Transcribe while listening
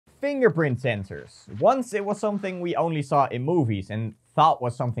Fingerprint sensors. Once it was something we only saw in movies and thought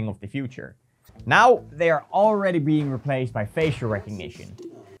was something of the future. Now they are already being replaced by facial recognition.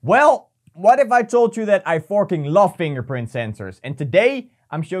 Well, what if I told you that I fucking love fingerprint sensors, and today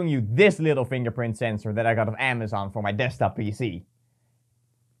I'm showing you this little fingerprint sensor that I got off Amazon for my desktop PC.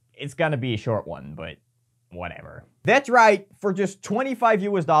 It's gonna be a short one, but whatever. That's right, for just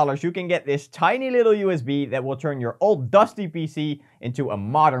 $25 you can get this tiny little USB that will turn your old dusty PC into a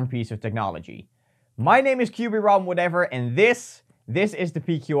modern piece of technology. My name is Cubie whatever, and this is the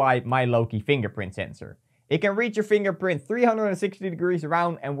PQI MyLockey fingerprint sensor. It can read your fingerprint 360 degrees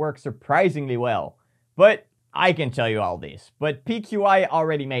around and works surprisingly well. But I can tell you all this, but PQI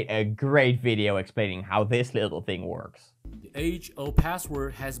already made a great video explaining how this little thing works. The age of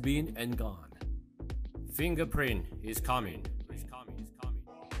password has been and gone. Fingerprint is coming.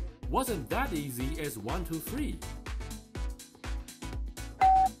 Wasn't that easy as 1, 2, 3.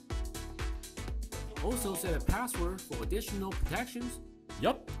 Also set a password for additional protections.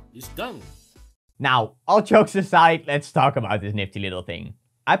 Yup, it's done. Now, all jokes aside, let's talk about this nifty little thing.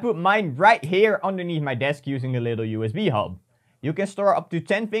 I put mine right here underneath my desk using a little USB hub. You can store up to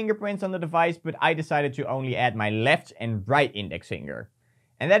 10 fingerprints on the device, but I decided to only add my left and right index finger.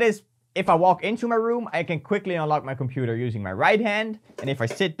 And that is, if I walk into my room, I can quickly unlock my computer using my right hand, and if I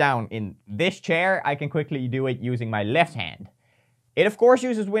sit down in this chair, I can quickly do it using my left hand. It of course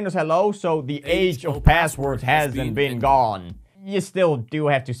uses Windows Hello, so the age of passwords hasn't been gone. You still do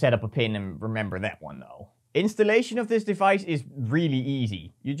have to set up a PIN and remember that one though. Installation of this device is really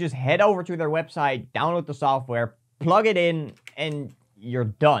easy. You just head over to their website, download the software, plug it in, and you're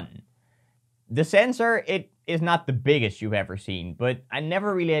done. The sensor, it is not the biggest you've ever seen, but I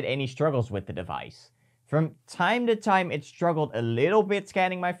never really had any struggles with the device. From time to time it struggled a little bit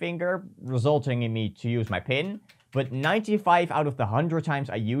scanning my finger, resulting in me to use my PIN, but 95 out of the 100 times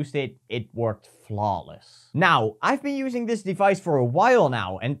I used it, it worked flawless. Now, I've been using this device for a while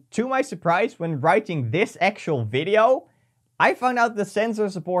now, and to my surprise, when writing this actual video, I found out the sensor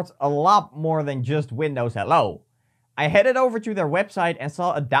supports a lot more than just Windows Hello. I headed over to their website and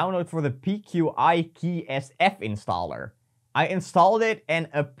saw a download for the PQI Key SF installer. I installed it, and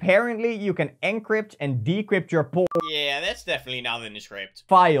apparently you can encrypt and decrypt your Yeah, that's definitely not in the script.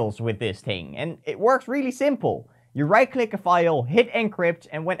 files with this thing, and it works really simple. You right-click a file, hit encrypt,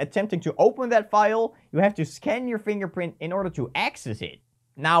 and when attempting to open that file, you have to scan your fingerprint in order to access it.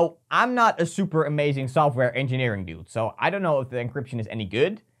 Now, I'm not a super amazing software engineering dude, so I don't know if the encryption is any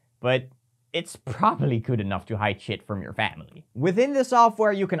good, but it's probably good enough to hide shit from your family. Within the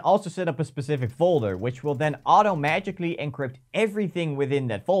software, you can also set up a specific folder, which will then automatically encrypt everything within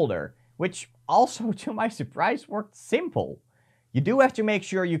that folder, which also, to my surprise, worked simple. You do have to make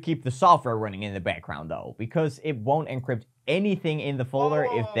sure you keep the software running in the background though, because it won't encrypt anything in the folder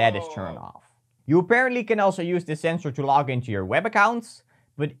if that is turned off. You apparently can also use this sensor to log into your web accounts,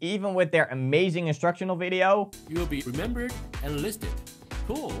 but even with their amazing instructional video, You'll be remembered and listed.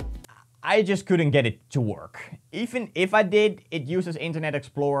 Cool. I just couldn't get it to work. Even if I did, it uses Internet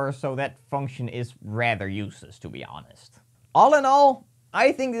Explorer, so that function is rather useless, to be honest. All in all,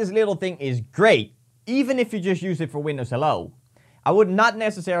 I think this little thing is great, even if you just use it for Windows Hello. I would not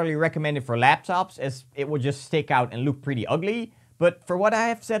necessarily recommend it for laptops, as it would just stick out and look pretty ugly, but for what I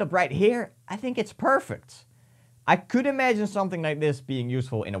have set up right here, I think it's perfect. I could imagine something like this being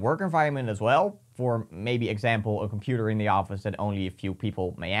useful in a work environment as well, for maybe example, a computer in the office that only a few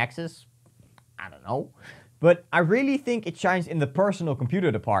people may access. I don't know. But I really think it shines in the personal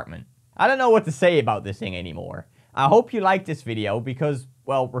computer department. I don't know what to say about this thing anymore. I hope you liked this video because,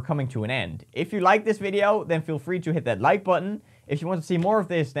 well, we're coming to an end. If you like this video, then feel free to hit that like button. If you want to see more of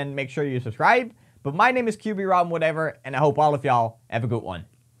this, then make sure you subscribe. But my name is Cubie whatever, and I hope all of y'all have a good one.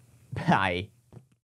 Bye.